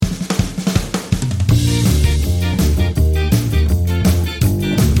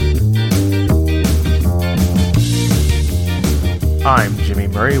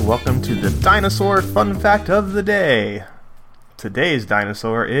Murray. Welcome to the Dinosaur Fun Fact of the Day. Today's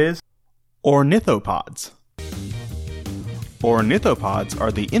dinosaur is ornithopods. Ornithopods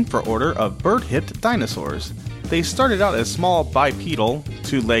are the infraorder of bird-hipped dinosaurs. They started out as small bipedal,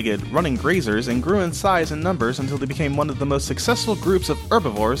 two-legged, running grazers and grew in size and numbers until they became one of the most successful groups of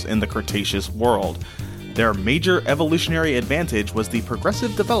herbivores in the Cretaceous world. Their major evolutionary advantage was the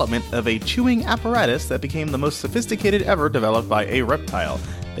progressive development of a chewing apparatus that became the most sophisticated ever developed by a reptile.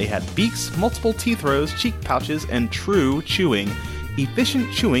 They had beaks, multiple teeth rows, cheek pouches, and true chewing.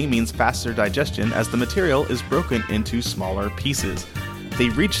 Efficient chewing means faster digestion as the material is broken into smaller pieces. They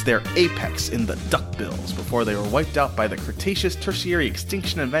reached their apex in the duckbills before they were wiped out by the Cretaceous Tertiary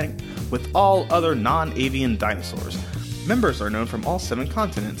extinction event with all other non-avian dinosaurs. Members are known from all 7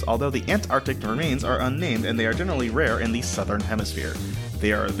 continents, although the Antarctic remains are unnamed and they are generally rare in the southern hemisphere.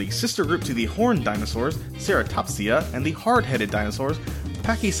 They are the sister group to the horned dinosaurs, Ceratopsia, and the hard-headed dinosaurs,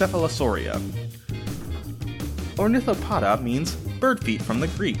 Pachycephalosauria. Ornithopoda means bird feet from the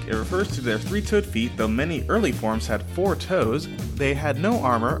Greek. It refers to their 3-toed feet, though many early forms had 4 toes. They had no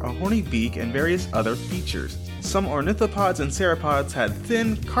armor, a horny beak, and various other features. Some ornithopods and sauropods had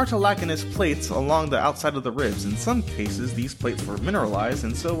thin, cartilaginous plates along the outside of the ribs. In some cases, these plates were mineralized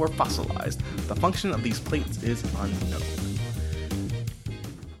and so were fossilized. The function of these plates is unknown.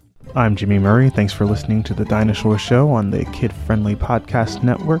 I'm Jimmy Murray. Thanks for listening to The Dinosaur Show on the Kid Friendly Podcast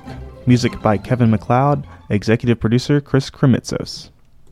Network. Music by Kevin MacLeod. Executive producer Chris Kremitzos.